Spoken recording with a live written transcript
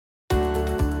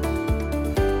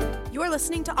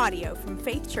listening to audio from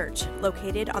Faith Church,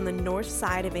 located on the north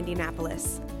side of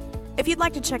Indianapolis. If you'd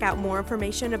like to check out more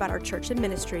information about our church and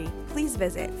ministry, please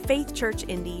visit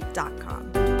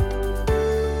faithchurchindy.com.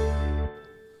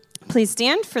 Please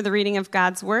stand for the reading of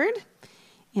God's Word,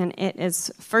 and it is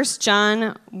 1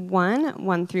 John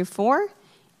 1 through 4,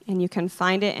 and you can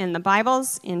find it in the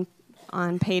Bibles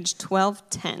on page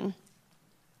 1210.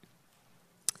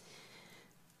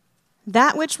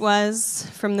 That which was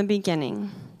from the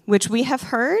beginning, which we have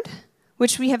heard,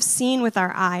 which we have seen with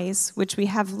our eyes, which we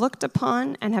have looked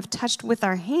upon and have touched with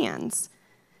our hands,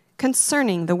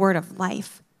 concerning the word of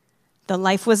life. The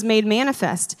life was made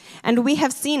manifest, and we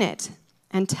have seen it,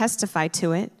 and testify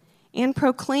to it, and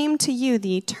proclaim to you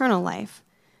the eternal life,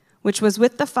 which was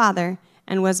with the Father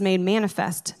and was made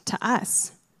manifest to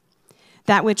us.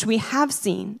 That which we have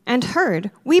seen and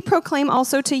heard, we proclaim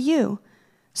also to you,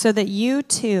 so that you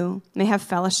too may have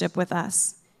fellowship with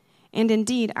us. And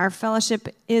indeed, our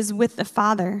fellowship is with the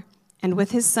Father and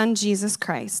with his Son, Jesus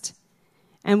Christ.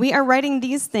 And we are writing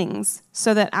these things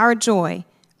so that our joy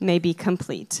may be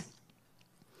complete.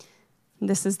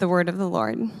 This is the word of the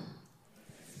Lord.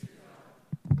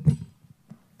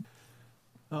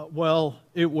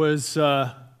 It was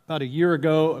about a year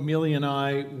ago, Amelia and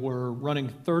I were running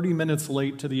 30 minutes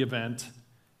late to the event,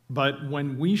 but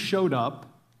when we showed up,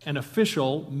 an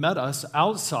official met us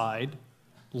outside,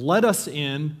 let us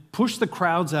in, pushed the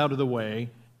crowds out of the way,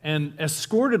 and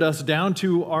escorted us down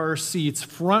to our seats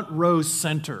front row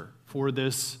center for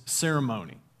this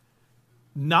ceremony.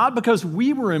 Not because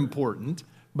we were important,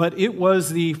 but it was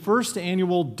the first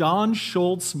annual Don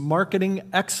Schultz Marketing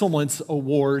Excellence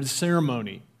Awards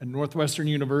ceremony at Northwestern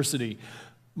University.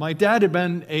 My dad had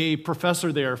been a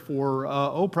professor there for,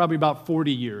 probably about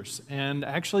 40 years, and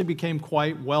actually became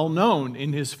quite well known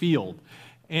in his field.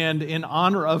 And in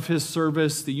honor of his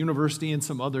service, the university and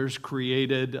some others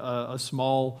created a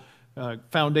small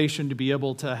foundation to be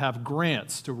able to have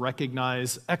grants to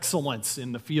recognize excellence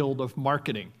in the field of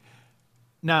marketing.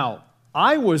 Now,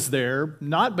 I was there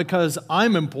not because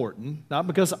I'm important, not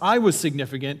because I was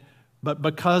significant, but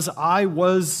because I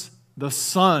was the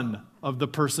son of the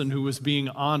person who was being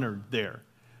honored there.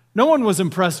 No one was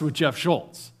impressed with Jeff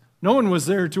Schultz. No one was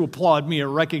there to applaud me or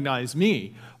recognize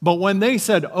me. But when they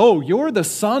said, "Oh, you're the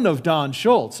son of Don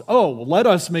Schultz. Oh, let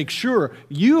us make sure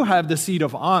you have the seat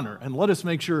of honor, and let us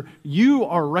make sure you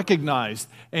are recognized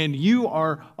and you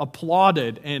are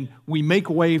applauded, and we make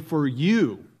way for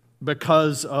you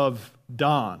because of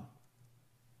Don."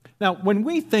 Now, when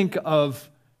we think of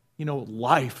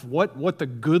life, what the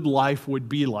good life would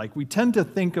be like, we tend to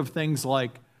think of things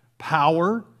like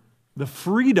power, the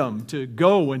freedom to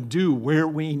go and do where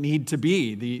we need to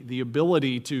be, the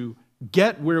ability to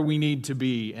get where we need to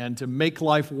be and to make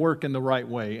life work in the right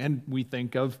way. And we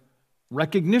think of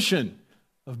recognition,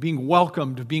 of being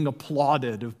welcomed, of being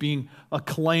applauded, of being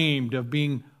acclaimed, of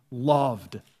being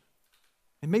loved.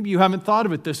 And maybe you haven't thought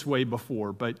of it this way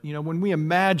before, but when we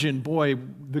imagine,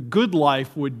 the good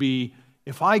life would be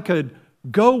if I could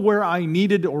go where I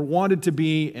needed or wanted to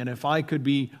be, and if I could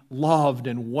be loved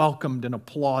and welcomed and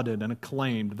applauded and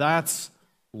acclaimed. That's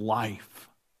life.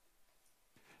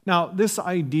 Now, this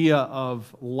idea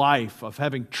of life, of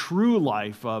having true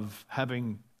life, of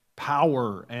having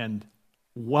power and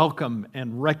welcome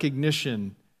and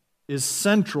recognition is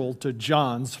central to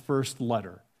John's first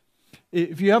letter.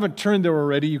 If you haven't turned there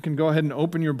already, you can go ahead and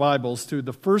open your Bibles to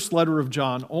the first letter of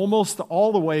John, almost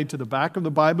all the way to the back of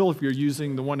the Bible. If you're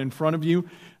using the one in front of you,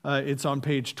 it's on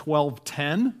page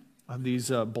 1210 of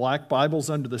these black Bibles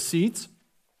under the seats.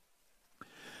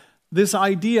 This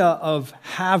idea of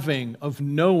having, of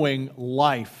knowing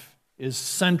life is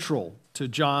central to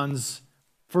John's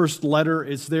first letter.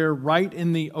 It's there right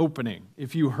in the opening,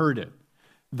 if you heard it.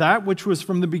 That which was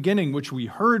from the beginning, which we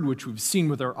heard, which we've seen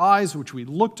with our eyes, which we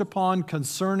looked upon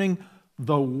concerning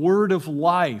the word of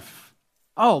life.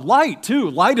 Oh, light too.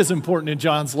 Light is important in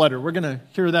John's letter. We're going to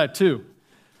hear that too.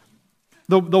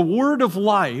 The word of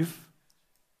life,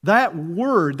 that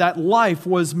word, that life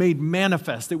was made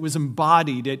manifest. It was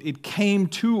embodied. It came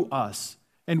to us.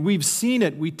 And we've seen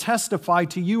it. We testify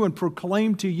to you and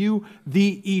proclaim to you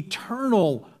the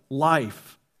eternal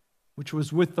life, which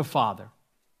was with the Father,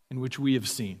 in which we have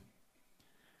seen.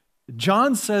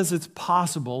 John says it's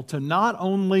possible to not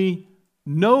only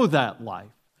know that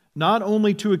life, not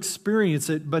only to experience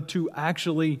it, but to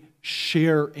actually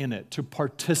share in it, to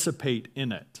participate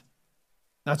in it.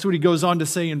 That's what he goes on to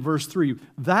say in verse 3.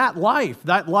 That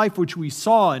life which we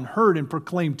saw and heard and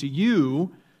proclaimed to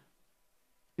you,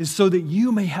 is so that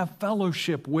you may have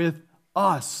fellowship with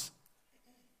us.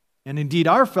 And indeed,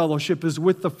 our fellowship is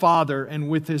with the Father and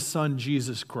with His Son,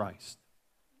 Jesus Christ.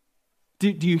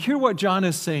 Do you hear what John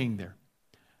is saying there?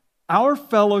 Our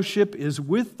fellowship is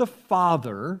with the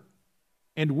Father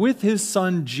and with his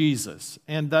Son, Jesus.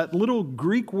 And that little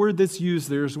Greek word that's used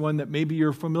there is one that maybe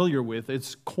you're familiar with.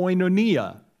 It's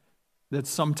koinonia. That's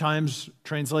sometimes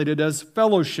translated as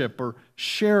fellowship or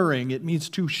sharing. It means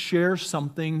to share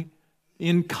something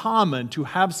in common, to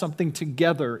have something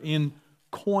together in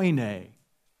koine.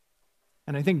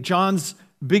 And I think John's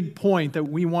big point that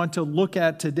we want to look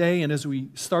at today, and as we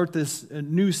start this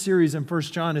new series in 1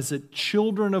 John, is that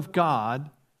children of God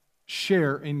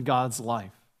share in God's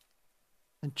life.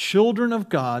 And children of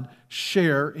God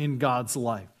share in God's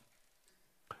life.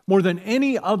 More than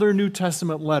any other New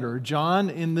Testament letter, John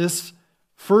in this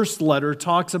first letter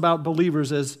talks about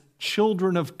believers as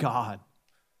children of God,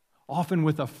 often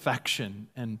with affection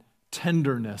and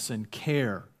tenderness and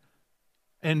care.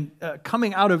 And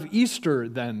coming out of Easter,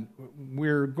 then,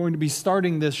 we're going to be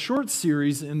starting this short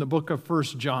series in the book of 1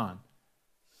 John.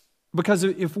 Because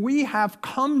if we have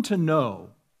come to know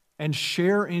and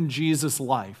share in Jesus'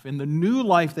 life, in the new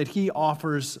life that he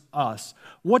offers us,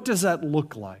 what does that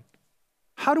look like?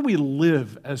 How do we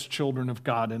live as children of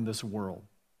God in this world?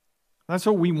 That's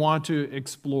what we want to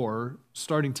explore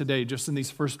starting today, just in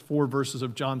these first 4 verses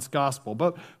of John's gospel.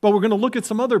 But we're going to look at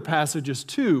some other passages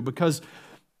too, because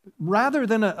rather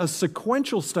than a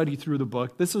sequential study through the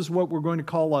book, this is what we're going to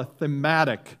call a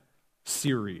thematic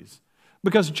series.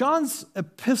 Because John's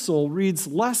epistle reads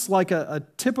less like a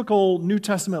typical New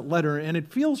Testament letter, and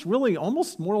it feels really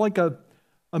almost more like a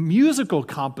musical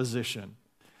composition.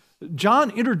 John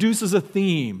introduces a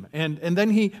theme, and then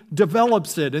he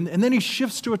develops it, and then he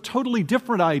shifts to a totally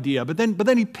different idea. But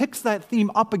then he picks that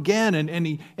theme up again, and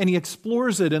he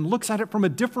explores it and looks at it from a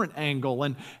different angle,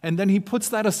 and then he puts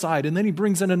that aside, and then he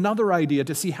brings in another idea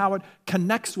to see how it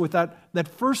connects with that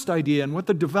first idea and what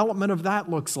the development of that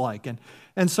looks like.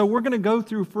 And so we're going to go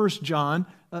through 1 John,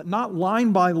 not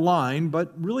line by line,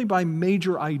 but really by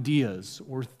major ideas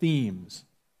or themes.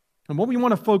 And what we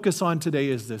want to focus on today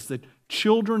is this, that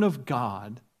children of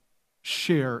God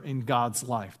share in God's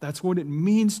life. That's what it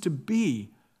means to be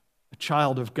a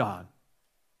child of God.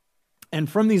 And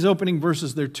from these opening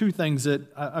verses, there are 2 things that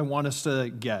I want us to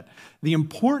get. The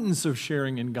importance of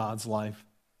sharing in God's life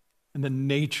and the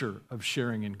nature of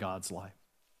sharing in God's life.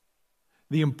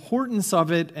 The importance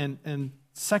of it, and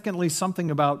secondly, something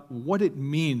about what it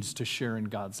means to share in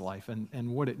God's life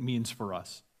and what it means for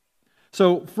us.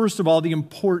 So, first of all, the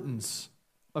importance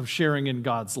of sharing in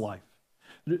God's life.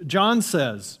 John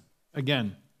says,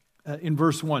 again, in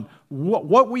verse 1,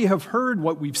 what we have heard,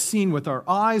 what we've seen with our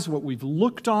eyes, what we've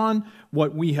looked on,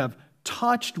 what we have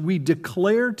touched, we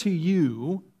declare to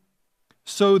you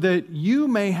so that you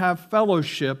may have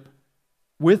fellowship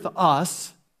with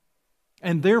us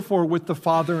and therefore with the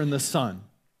Father and the Son.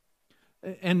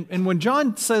 And when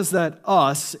John says that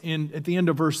us at the end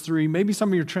of verse 3, maybe some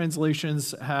of your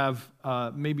translations have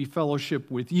maybe fellowship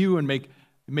with you and make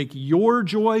your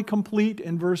joy complete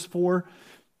in verse 4.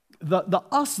 The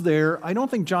us there, I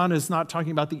don't think John is not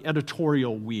talking about the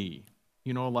editorial we.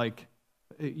 You know, like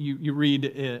you read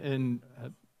in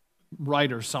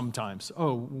writers sometimes,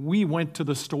 oh, we went to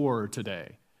the store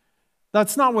today.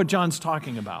 That's not what John's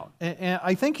talking about. And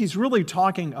I think he's really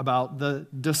talking about the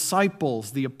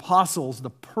disciples, the apostles, the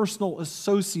personal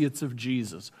associates of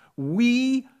Jesus.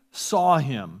 We saw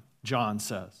him, John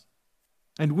says.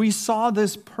 And we saw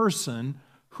this person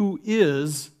who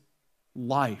is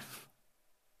life,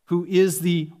 who is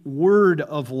the word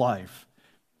of life.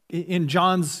 In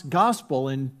John's gospel,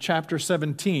 in chapter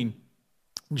 17,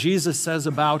 Jesus says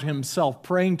about himself,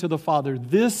 praying to the Father,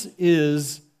 this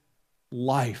is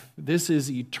life. This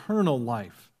is eternal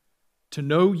life, to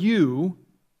know you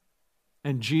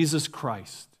and Jesus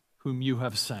Christ, whom you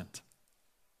have sent.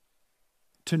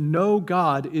 To know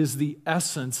God is the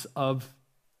essence of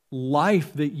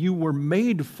life that you were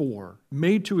made for,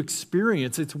 made to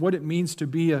experience. It's what it means to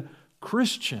be a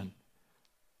Christian.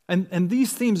 And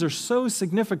these themes are so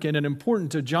significant and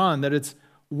important to John that it's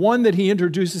one that he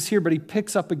introduces here, but he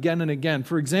picks up again and again.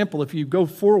 For example, if you go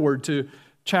forward to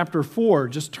chapter 4,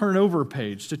 just turn over a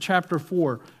page to chapter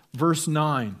 4, verse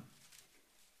 9.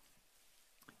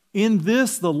 In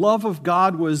this, the love of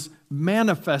God was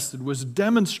manifested, was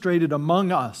demonstrated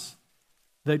among us,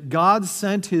 that God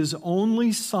sent his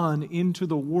only Son into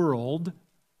the world.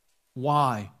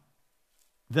 Why?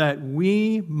 That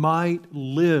we might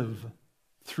live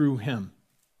through him.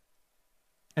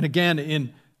 And again,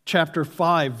 in chapter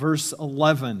 5, verse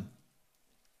 11,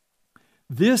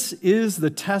 this is the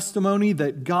testimony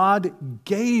that God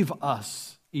gave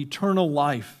us eternal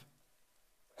life,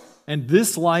 and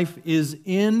this life is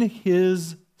in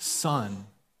his Son.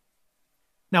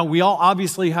 Now, we all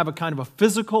obviously have a kind of a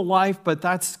physical life, but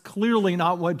that's clearly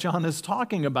not what John is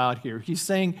talking about here. He's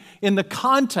saying in the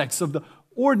context of the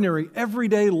ordinary,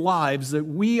 everyday lives that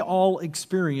we all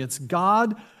experience,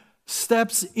 God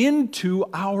steps into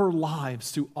our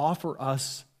lives to offer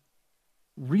us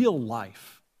real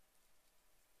life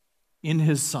in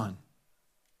His Son.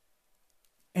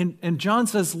 And John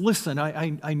says, listen,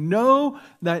 I know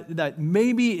that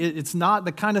maybe it's not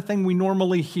the kind of thing we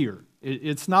normally hear.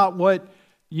 It's not what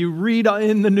you read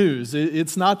in the news.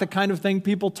 It's not the kind of thing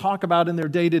people talk about in their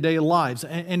day-to-day lives.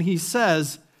 And he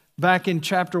says, back in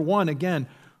chapter 1 again,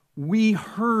 we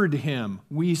heard Him.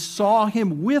 We saw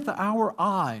Him with our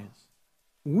eyes.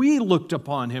 We looked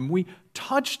upon Him. We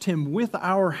touched Him with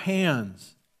our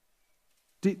hands.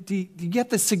 Do you get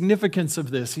the significance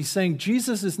of this? He's saying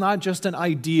Jesus is not just an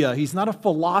idea. He's not a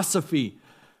philosophy.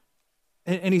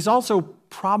 And he's also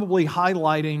probably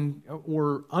highlighting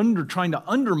or trying to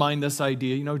undermine this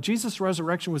idea. You know, Jesus'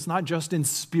 resurrection was not just in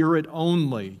spirit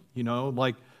only. You know,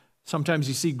 like sometimes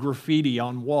you see graffiti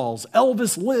on walls.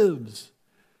 Elvis lives.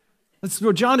 That's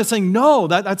what John is saying. No,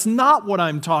 that's not what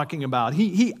I'm talking about.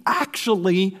 He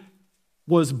actually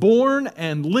was born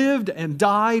and lived and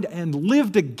died and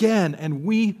lived again, and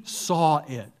we saw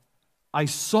it. I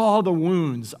saw the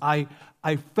wounds. I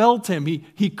felt Him.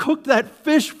 He cooked that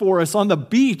fish for us on the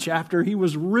beach after He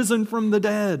was risen from the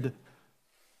dead.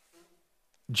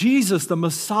 Jesus, the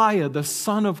Messiah, the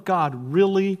Son of God,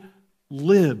 really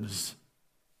lives.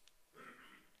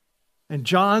 And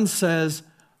John says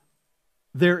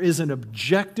there is an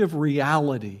objective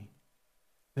reality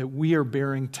that we are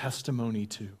bearing testimony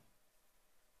to.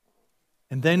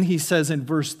 And then he says in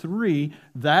verse 3,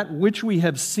 that which we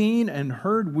have seen and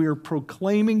heard we are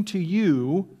proclaiming to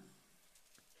you,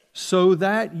 so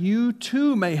that you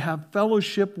too may have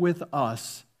fellowship with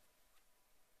us.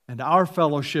 And our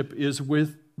fellowship is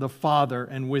with the Father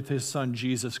and with His Son,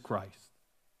 Jesus Christ.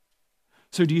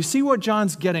 So do you see what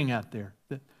John's getting at there?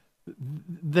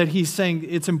 That he's saying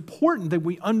it's important that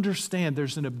we understand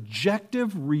there's an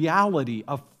objective reality,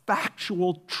 a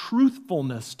factual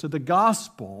truthfulness to the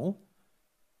gospel.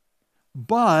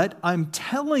 But I'm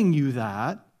telling you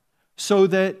that so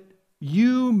that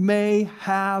you may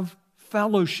have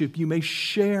fellowship. You may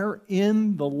share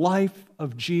in the life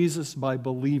of Jesus by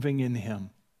believing in Him.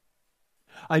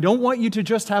 I don't want you to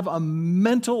just have a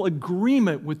mental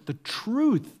agreement with the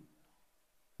truth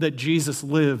that Jesus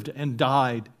lived and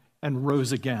died and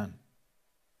rose again.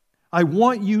 I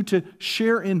want you to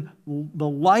share in the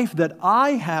life that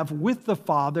I have with the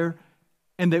Father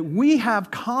and that we have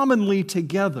commonly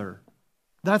together.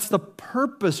 That's the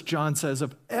purpose, John says,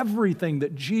 of everything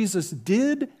that Jesus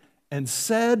did and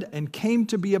said and came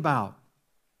to be about,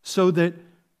 so that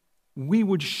we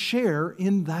would share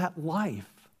in that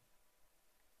life.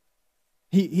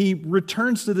 He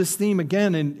returns to this theme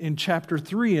again in chapter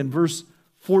 3 and verse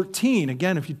 14.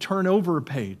 Again, if you turn over a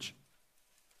page.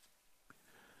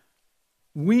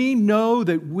 We know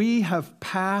that we have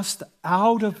passed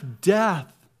out of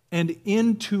death and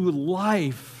into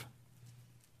life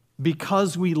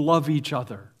because we love each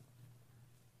other.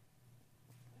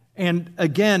 And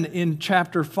again, in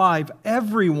chapter 5,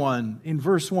 everyone, in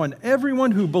verse 1,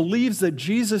 everyone who believes that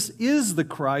Jesus is the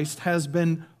Christ has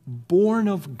been born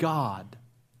of God.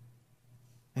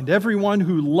 And everyone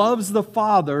who loves the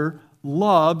Father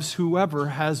loves whoever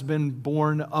has been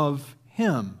born of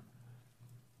Him.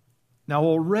 Now,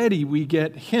 already we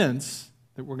get hints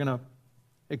that we're going to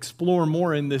explore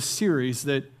more in this series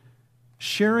that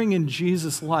sharing in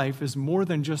Jesus' life is more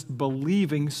than just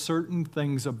believing certain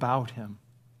things about Him.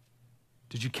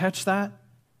 Did you catch that?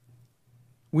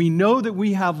 We know that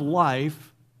we have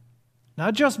life,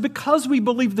 not just because we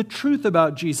believe the truth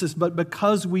about Jesus, but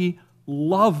because we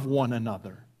love one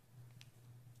another.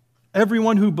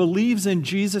 Everyone who believes in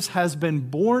Jesus has been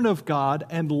born of God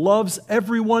and loves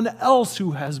everyone else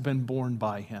who has been born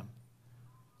by Him.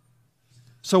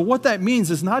 So what that means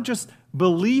is not just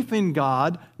belief in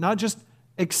God, not just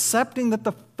accepting that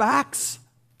the facts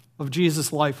of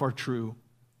Jesus' life are true,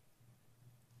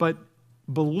 but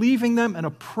believing them and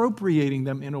appropriating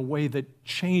them in a way that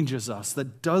changes us,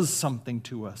 that does something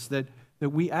to us, that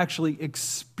we actually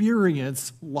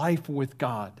experience life with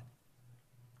God.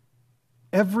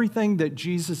 Everything that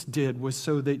Jesus did was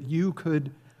so that you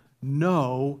could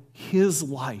know His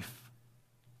life.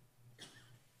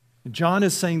 John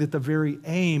is saying that the very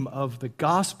aim of the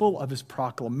gospel, of His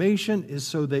proclamation, is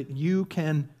so that you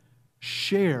can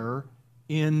share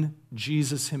in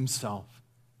Jesus Himself.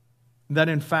 That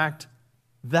in fact,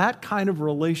 that kind of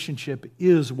relationship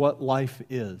is what life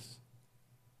is.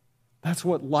 That's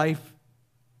what life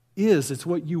is. It's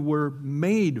what you were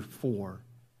made for.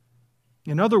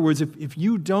 In other words, if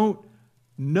you don't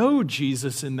know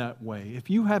Jesus in that way, if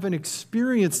you haven't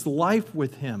experienced life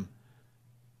with him,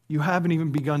 you haven't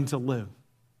even begun to live.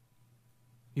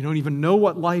 You don't even know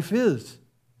what life is,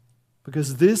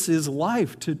 because this is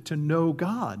life, to know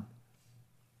God.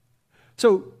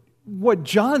 So what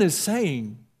John is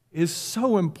saying is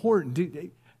so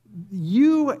important.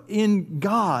 You in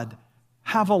God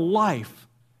have a life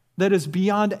that is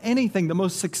beyond anything the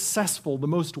most successful, the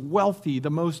most wealthy,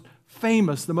 the most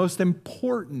famous, the most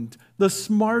important, the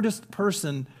smartest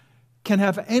person can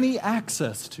have any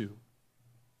access to.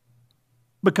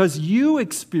 Because you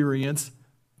experience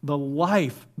the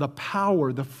life, the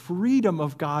power, the freedom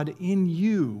of God in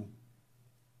you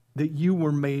that you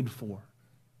were made for.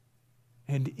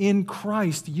 And in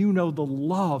Christ, you know the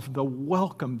love, the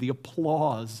welcome, the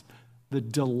applause, the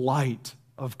delight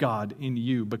of God in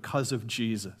you because of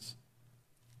Jesus.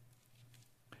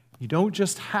 You don't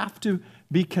just have to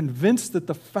be convinced that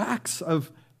the facts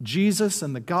of Jesus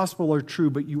and the gospel are true,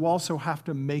 but you also have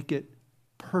to make it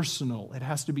personal. It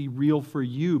has to be real for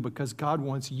you, because God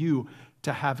wants you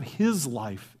to have his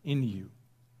life in you.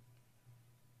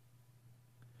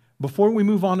 Before we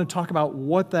move on and talk about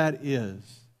what that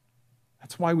is,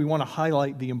 that's why we want to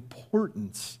highlight the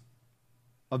importance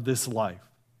of this life.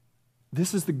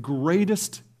 This is the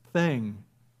greatest thing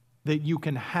that you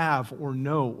can have or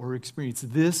know or experience.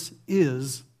 This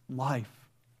is life,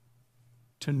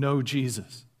 to know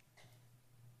Jesus.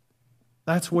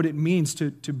 That's what it means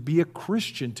to be a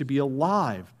Christian, to be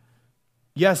alive.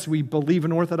 Yes, we believe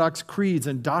in Orthodox creeds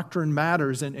and doctrine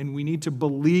matters, and we need to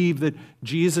believe that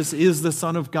Jesus is the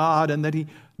Son of God and that he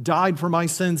died for my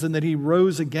sins and that he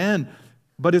rose again.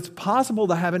 But it's possible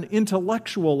to have an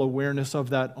intellectual awareness of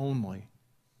that only.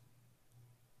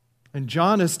 And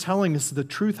John is telling us the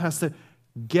truth has to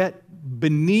get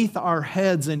beneath our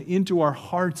heads and into our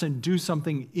hearts and do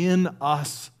something in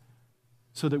us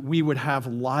so that we would have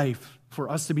life, for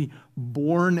us to be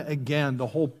born again. The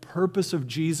whole purpose of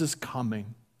Jesus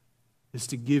coming is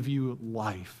to give you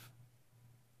life.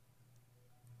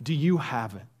 Do you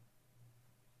have it?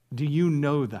 Do you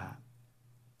know that?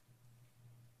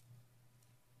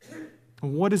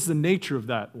 What is the nature of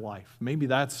that life? Maybe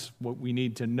that's what we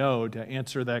need to know to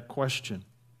answer that question.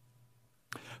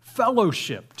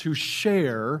 Fellowship, to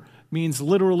share, means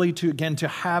literally to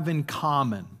have in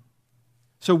common.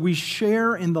 So we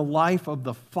share in the life of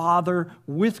the Father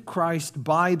with Christ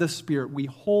by the Spirit. We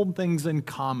hold things in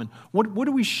common. What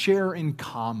do we share in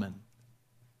common?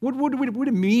 What would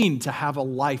it mean to have a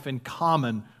life in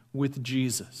common with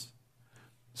Jesus?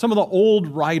 Some of the old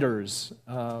writers,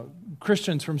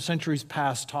 Christians from centuries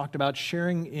past, talked about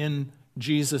sharing in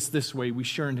Jesus this way. We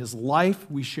share in his life,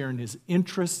 we share in his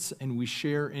interests, and we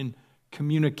share in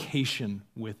communication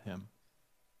with him.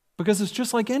 Because it's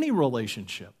just like any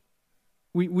relationship.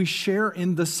 We share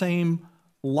in the same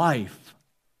life.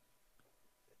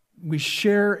 We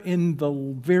share in the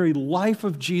very life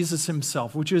of Jesus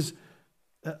himself, which is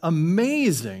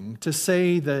amazing to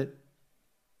say that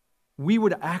we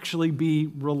would actually be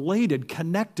related,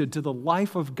 connected to the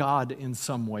life of God in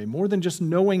some way, more than just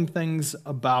knowing things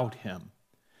about him.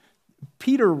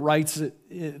 Peter writes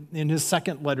in his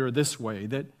second letter this way,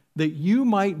 that you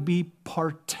might be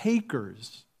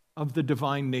partakers of the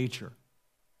divine nature.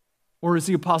 Or as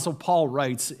the Apostle Paul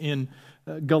writes in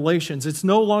Galatians, it's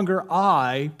no longer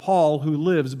I, Paul, who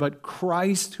lives, but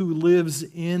Christ who lives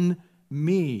in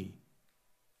me.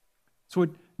 So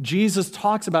what Jesus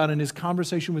talks about in his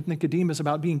conversation with Nicodemus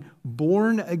about being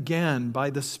born again by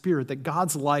the Spirit, that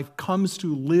God's life comes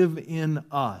to live in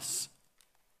us.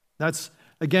 That's,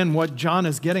 again, what John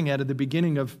is getting at the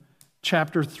beginning of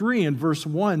chapter 3 and verse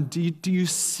 1. Do you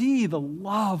see the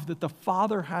love that the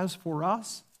Father has for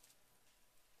us?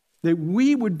 That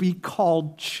we would be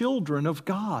called children of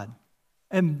God.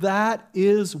 And that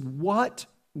is what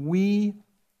we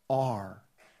are.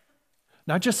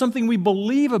 Not just something we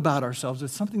believe about ourselves,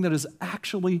 it's something that is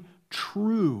actually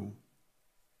true.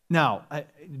 Now,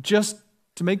 just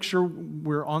to make sure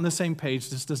we're on the same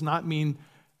page, this does not mean,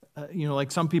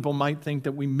 like some people might think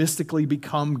that we mystically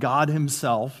become God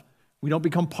himself. We don't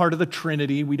become part of the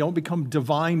Trinity. We don't become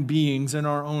divine beings in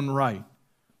our own right.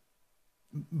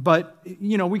 But,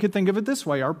 we could think of it this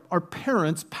way. Our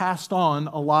parents passed on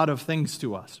a lot of things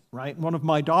to us, right? One of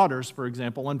my daughters, for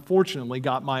example, unfortunately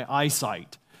got my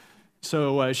eyesight.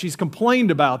 So she's complained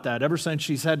about that ever since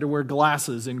she's had to wear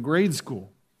glasses in grade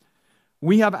school.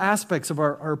 We have aspects of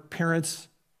our parents'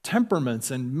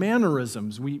 temperaments and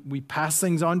mannerisms. We pass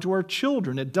things on to our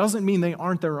children. It doesn't mean they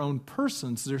aren't their own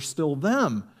persons. They're still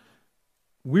them.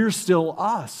 We're still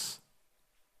us.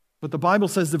 But the Bible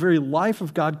says the very life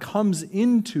of God comes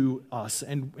into us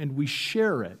and we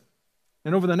share it.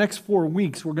 And over the next 4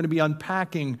 weeks, we're going to be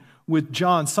unpacking with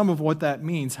John some of what that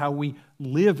means, how we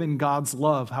live in God's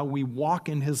love, how we walk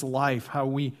in His life, how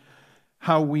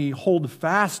we hold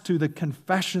fast to the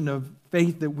confession of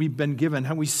faith that we've been given,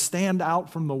 how we stand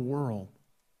out from the world.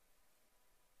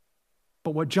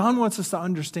 But what John wants us to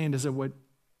understand is that what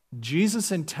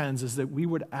Jesus intends is that we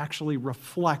would actually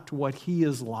reflect what He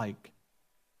is like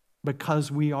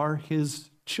because we are His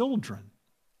children.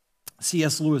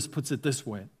 C.S. Lewis puts it this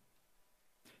way: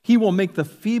 He will make the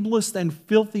feeblest and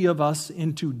filthy of us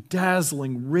into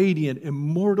dazzling, radiant,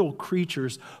 immortal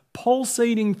creatures,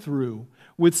 pulsating through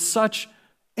with such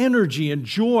energy and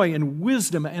joy and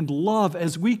wisdom and love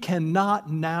as we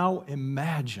cannot now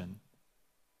imagine.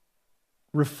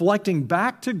 Reflecting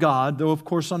back to God, though of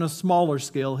course on a smaller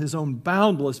scale, His own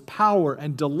boundless power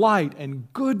and delight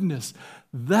and goodness,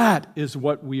 that is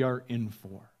what we are in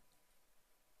for.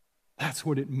 That's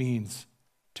what it means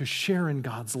to share in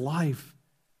God's life.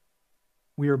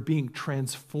 We are being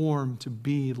transformed to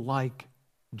be like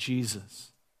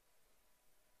Jesus.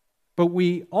 But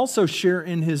we also share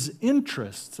in His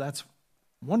interests. That's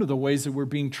one of the ways that we're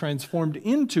being transformed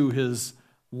into His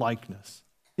likeness.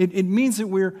 It means that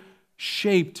we're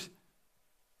shaped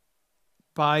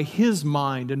by His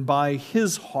mind and by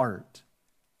His heart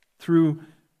through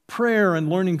prayer and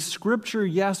learning Scripture,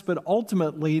 yes, but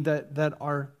ultimately that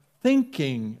our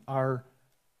thinking, our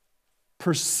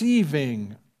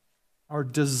perceiving, our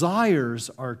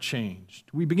desires are changed.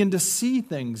 We begin to see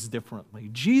things differently.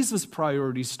 Jesus'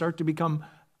 priorities start to become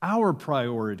our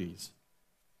priorities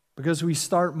because we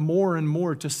start more and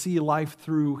more to see life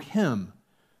through Him.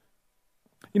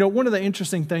 You know, one of the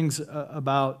interesting things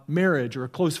about marriage or a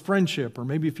close friendship, or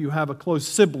maybe if you have a close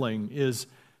sibling, is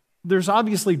there's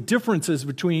obviously differences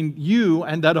between you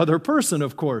and that other person,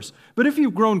 of course. But if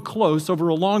you've grown close over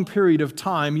a long period of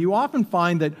time, you often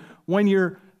find that when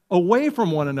you're away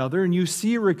from one another and you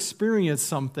see or experience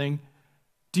something,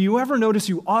 do you ever notice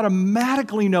you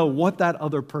automatically know what that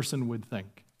other person would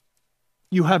think?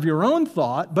 You have your own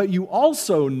thought, but you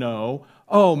also know,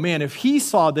 oh man, if he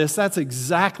saw this, that's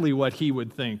exactly what he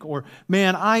would think. Or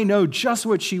man, I know just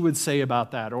what she would say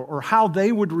about that, or how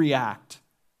they would react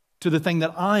to the thing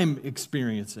that I'm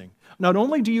experiencing. Not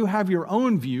only do you have your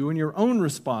own view and your own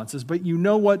responses, but you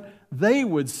know what they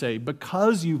would say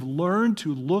because you've learned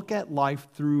to look at life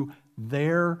through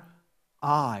their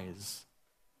eyes.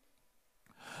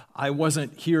 I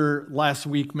wasn't here last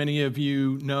week, many of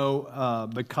you know,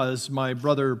 because my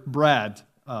brother Brad,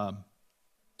 to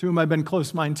whom I've been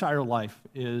close my entire life,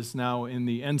 is now in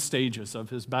the end stages of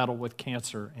his battle with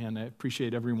cancer, and I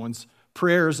appreciate everyone's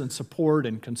prayers and support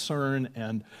and concern.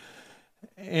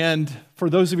 And for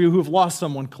those of you who have lost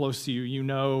someone close to you, you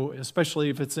know, especially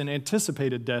if it's an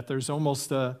anticipated death, there's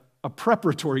almost a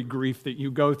preparatory grief that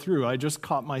you go through. I just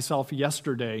caught myself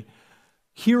yesterday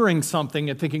hearing something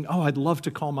and thinking, oh, I'd love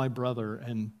to call my brother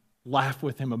and laugh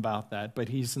with him about that, but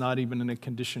he's not even in a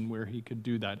condition where he could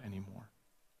do that anymore.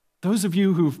 Those of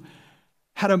you who've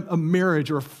had a marriage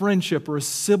or a friendship or a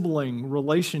sibling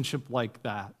relationship like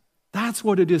that, that's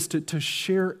what it is to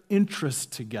share interests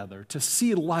together, to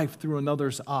see life through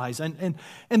another's eyes. And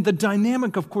the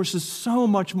dynamic, of course, is so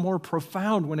much more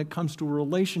profound when it comes to a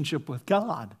relationship with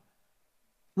God.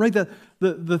 Right?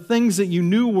 The things that you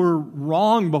knew were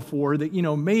wrong before, that, you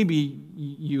know, maybe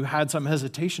you had some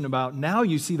hesitation about, now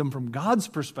you see them from God's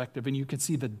perspective and you can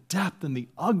see the depth and the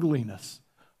ugliness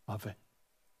of it.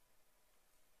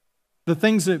 The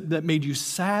things that made you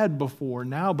sad before,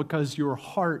 now because your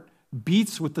heart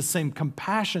beats with the same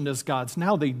compassion as God's,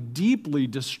 now they deeply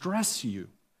distress you.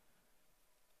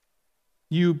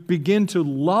 You begin to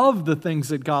love the things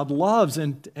that God loves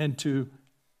and to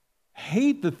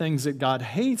hate the things that God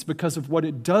hates because of what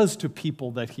it does to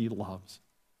people that He loves.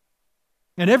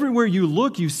 And everywhere you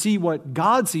look, you see what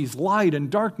God sees: light and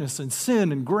darkness and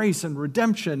sin and grace and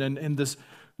redemption and this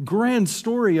grand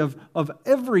story of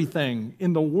everything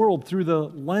in the world through the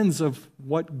lens of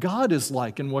what God is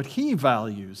like and what He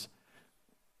values.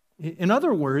 In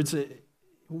other words,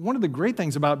 one of the great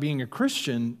things about being a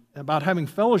Christian, about having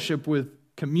fellowship with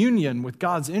communion with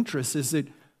God's interests, is that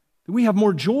we have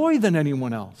more joy than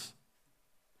anyone else.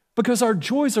 Because our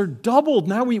joys are doubled.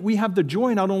 Now we have the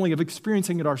joy not only of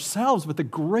experiencing it ourselves, but the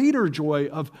greater joy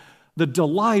of the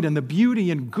delight and the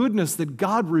beauty and goodness that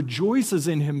God rejoices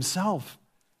in Himself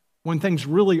when things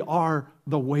really are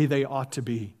the way they ought to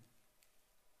be.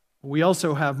 We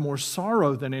also have more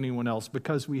sorrow than anyone else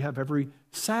because we have every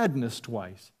sadness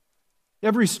twice.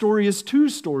 Every story is two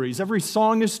stories. Every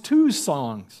song is two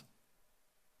songs.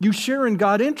 You share in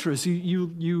God's interests.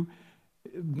 You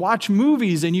watch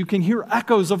movies and you can hear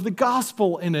echoes of the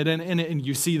gospel in it, and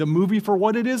you see the movie for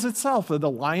what it is itself.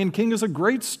 The Lion King is a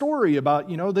great story about,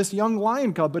 this young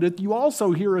lion cub, but you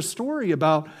also hear a story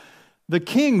about the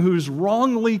king who's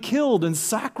wrongly killed and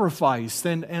sacrificed,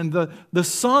 and the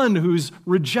son who's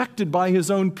rejected by his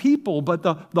own people, but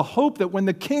the hope that when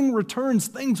the king returns,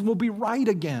 things will be right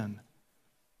again.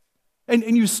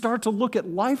 And you start to look at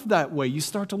life that way. You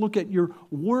start to look at your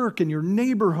work and your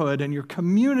neighborhood and your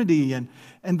community and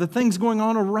the things going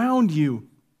on around you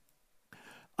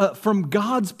from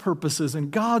God's purposes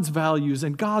and God's values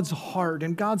and God's heart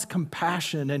and God's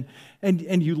compassion.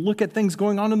 And you look at things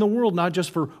going on in the world, not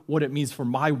just for what it means for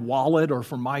my wallet or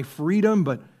for my freedom,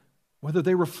 but whether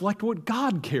they reflect what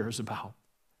God cares about.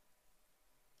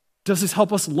 Does this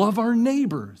help us love our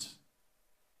neighbors?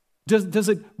 Does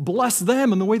it bless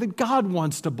them in the way that God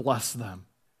wants to bless them?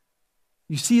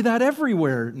 You see that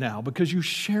everywhere now because you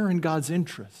share in God's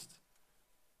interests.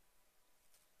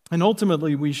 And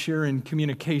ultimately, we share in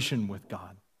communication with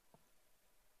God.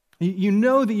 You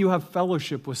know that you have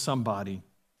fellowship with somebody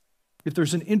if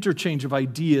there's an interchange of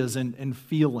ideas and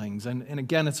feelings. And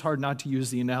again, it's hard not to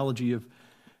use the analogy of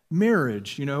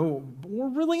marriage, or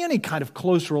really any kind of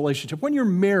close relationship. When you're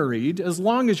married, as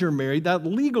long as you're married, that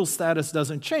legal status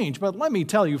doesn't change. But let me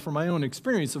tell you from my own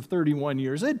experience of 31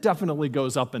 years, it definitely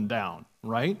goes up and down,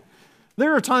 right?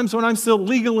 There are times when I'm still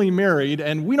legally married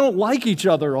and we don't like each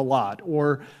other a lot,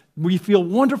 or we feel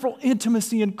wonderful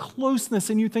intimacy and closeness,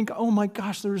 and you think, oh my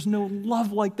gosh, there's no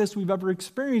love like this we've ever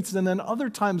experienced. And then other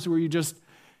times where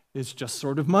it's just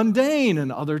sort of mundane,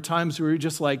 and other times where you're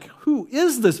just like, who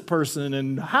is this person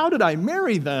and how did I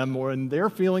marry them? And they're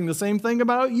feeling the same thing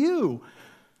about you.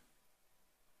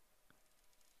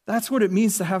 That's what it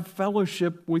means to have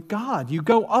fellowship with God. You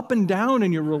go up and down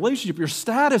in your relationship, your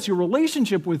status, your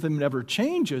relationship with Him never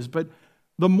changes, but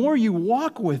the more you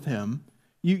walk with Him,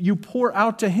 you pour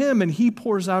out to Him and He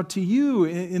pours out to you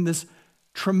in this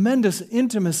tremendous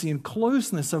intimacy and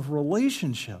closeness of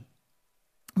relationship.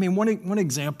 I mean, one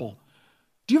example.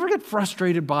 Do you ever get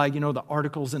frustrated by, the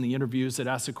articles and the interviews that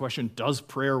ask the question, does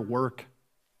prayer work?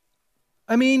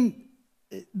 I mean,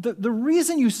 the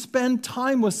reason you spend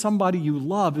time with somebody you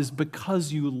love is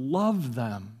because you love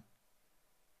them,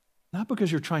 not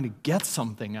because you're trying to get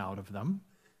something out of them.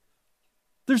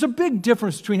 There's a big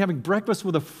difference between having breakfast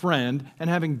with a friend and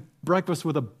having breakfast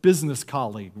with a business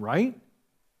colleague, right?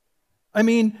 I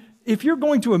mean, if you're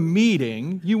going to a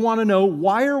meeting, you want to know,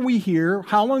 why are we here?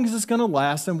 How long is this going to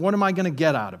last? And what am I going to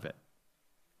get out of it?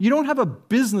 You don't have a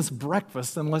business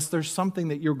breakfast unless there's something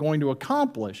that you're going to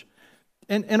accomplish.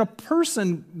 And a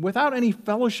person without any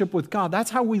fellowship with God,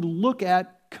 that's how we look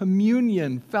at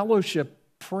communion, fellowship,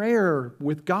 prayer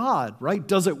with God, right?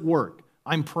 Does it work?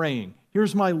 I'm praying.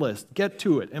 Here's my list. Get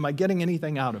to it. Am I getting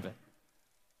anything out of it?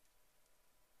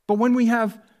 But when we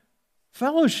have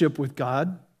fellowship with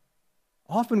God,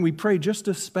 often we pray just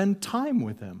to spend time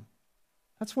with Him.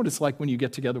 That's what it's like when you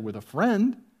get together with a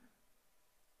friend.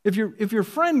 If your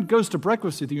friend goes to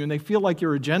breakfast with you and they feel like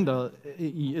your agenda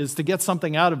is to get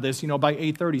something out of this, by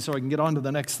 8:30 so I can get on to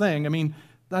the next thing, I mean,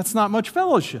 that's not much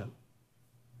fellowship.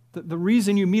 The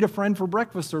reason you meet a friend for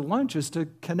breakfast or lunch is to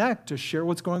connect, to share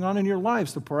what's going on in your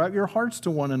lives, to pour out your hearts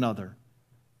to one another.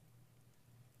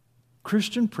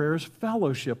 Christian prayer is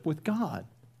fellowship with God.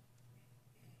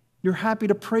 You're happy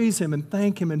to praise Him and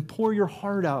thank Him and pour your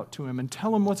heart out to Him and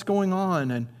tell Him what's going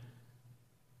on. And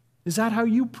is that how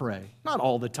you pray? Not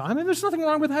all the time. And there's nothing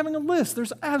wrong with having a list.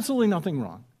 There's absolutely nothing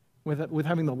wrong with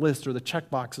having the list or the check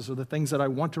boxes or the things that I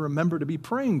want to remember to be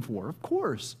praying for, of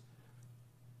course.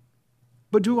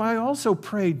 But do I also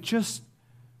pray just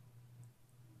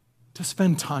to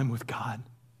spend time with God?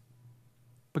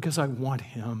 Because I want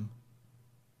Him.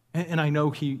 And I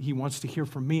know he wants to hear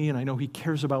from me, and I know He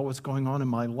cares about what's going on in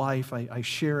my life. I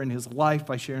share in His life,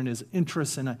 I share in His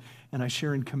interests, and I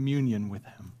share in communion with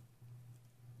Him.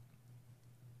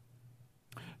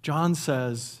 John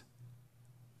says,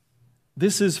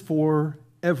 this is for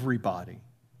everybody.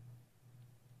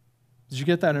 Did you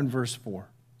get that in verse 4?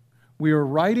 We are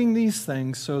writing these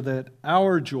things so that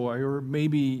our joy, or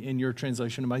maybe in your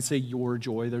translation it might say your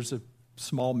joy. There's a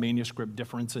small manuscript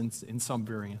difference in some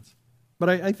variants. But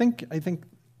I think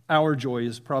our joy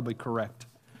is probably correct.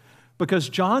 Because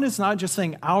John is not just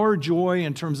saying our joy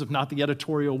in terms of not the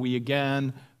editorial we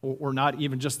again, or not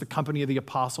even just the company of the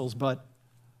apostles, but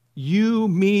you,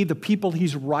 me, the people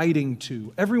he's writing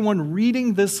to, everyone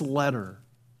reading this letter.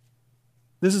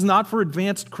 This is not for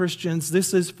advanced Christians.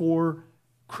 This is for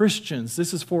Christians.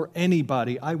 This is for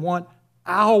anybody. I want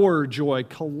our joy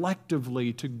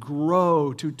collectively to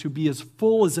grow, to be as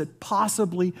full as it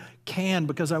possibly can,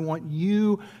 because I want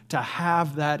you to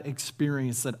have that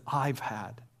experience that I've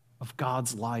had of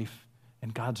God's life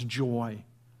and God's joy.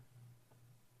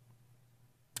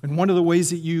 And one of the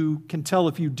ways that you can tell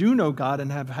if you do know God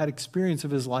and have had experience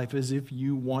of his life is if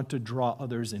you want to draw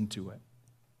others into it.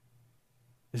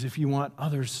 Is if you want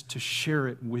others to share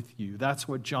it with you. That's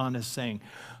what John is saying.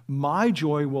 My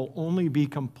joy will only be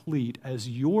complete as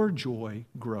your joy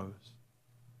grows.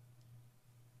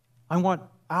 I want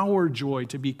our joy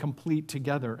to be complete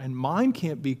together, and mine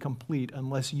can't be complete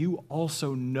unless you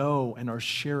also know and are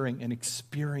sharing and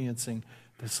experiencing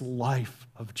this life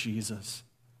of Jesus.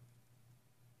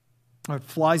 It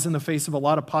flies in the face of a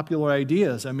lot of popular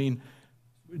ideas. I mean,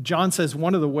 John says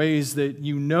one of the ways that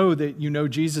you know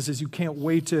Jesus is you can't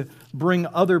wait to bring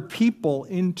other people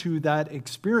into that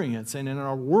experience. And in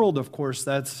our world, of course,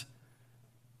 that's,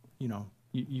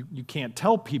 you can't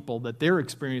tell people that their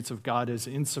experience of God is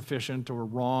insufficient or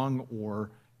wrong, or,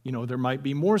 there might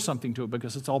be more something to it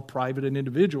because it's all private and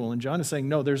individual. And John is saying,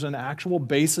 no, there's an actual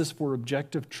basis for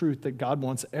objective truth that God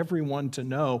wants everyone to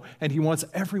know, and he wants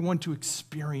everyone to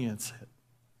experience it.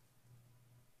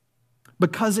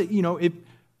 Because,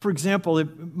 for example,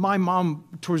 my mom,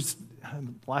 towards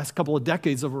the last couple of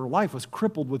decades of her life, was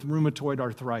crippled with rheumatoid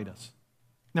arthritis.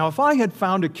 Now, if I had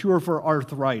found a cure for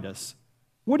arthritis,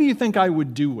 what do you think I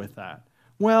would do with that?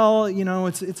 Well,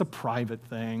 it's a private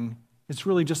thing. It's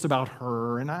really just about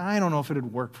her, and I don't know if it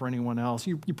would work for anyone else.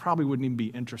 You probably wouldn't even be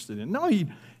interested in it. No,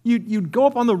 you'd go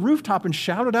up on the rooftop and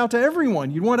shout it out to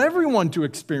everyone. You'd want everyone to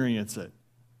experience it.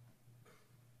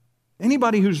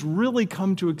 Anybody who's really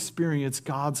come to experience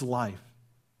God's life,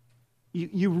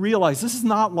 you realize this is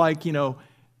not like,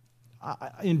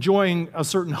 enjoying a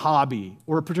certain hobby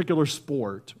or a particular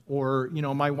sport, or,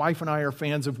 my wife and I are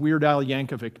fans of Weird Al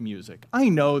Yankovic music. I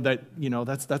know that,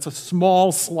 that's a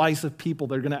small slice of people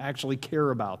that are going to actually care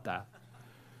about that.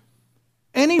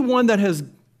 Anyone that has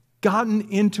gotten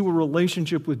into a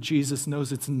relationship with Jesus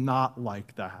knows it's not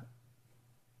like that.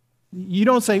 You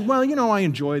don't say, well, I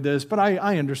enjoy this, but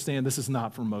I understand this is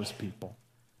not for most people.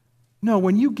 No,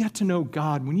 when you get to know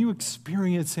God, when you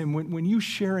experience him, when you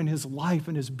share in his life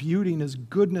and his beauty and his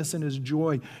goodness and his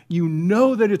joy, you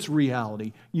know that it's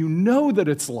reality. You know that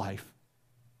it's life.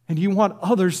 And you want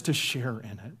others to share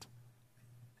in it.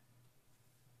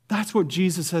 That's what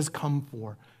Jesus has come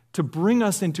for, to bring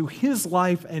us into his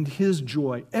life and his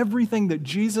joy. Everything that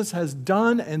Jesus has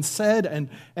done and said and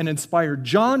inspired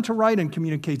John to write and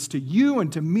communicates to you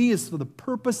and to me is for the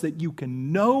purpose that you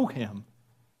can know him.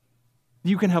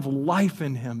 You can have life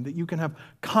in him, that you can have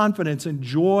confidence and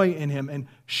joy in him and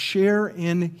share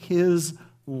in his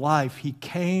life. He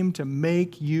came to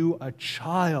make you a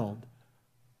child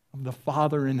of the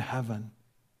Father in heaven,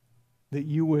 that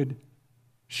you would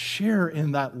share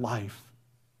in that life.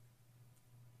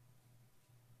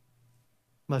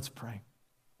 Let's pray.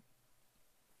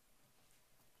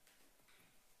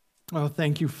 Oh,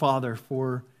 thank you, Father,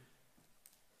 for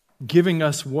giving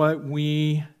us what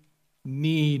we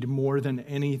need more than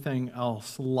anything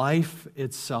else, life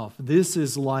itself. This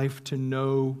is life, to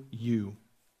know you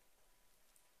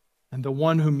and the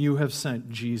one whom you have sent,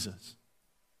 Jesus.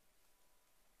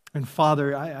 And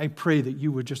Father, I pray that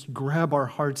you would just grab our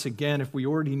hearts again, if we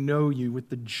already know you, with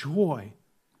the joy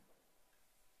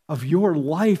of your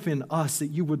life in us, that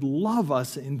you would love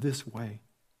us in this way.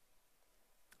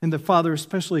 And that, Father,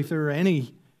 especially if there are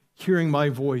any hearing my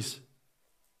voice,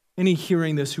 any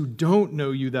hearing this who don't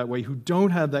know you that way, who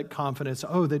don't have that confidence,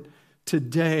 that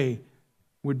today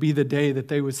would be the day that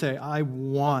they would say, I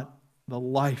want the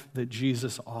life that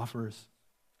Jesus offers.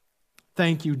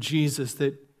 Thank you, Jesus,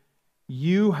 that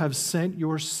you have sent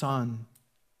your Son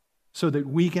so that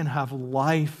we can have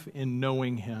life in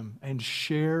knowing him and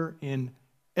share in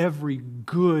every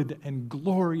good and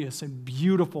glorious and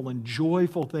beautiful and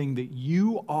joyful thing that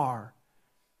you are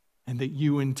and that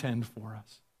you intend for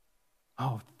us.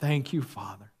 Oh, thank you,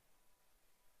 Father.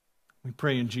 We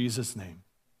pray in Jesus' name.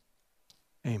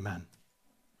 Amen.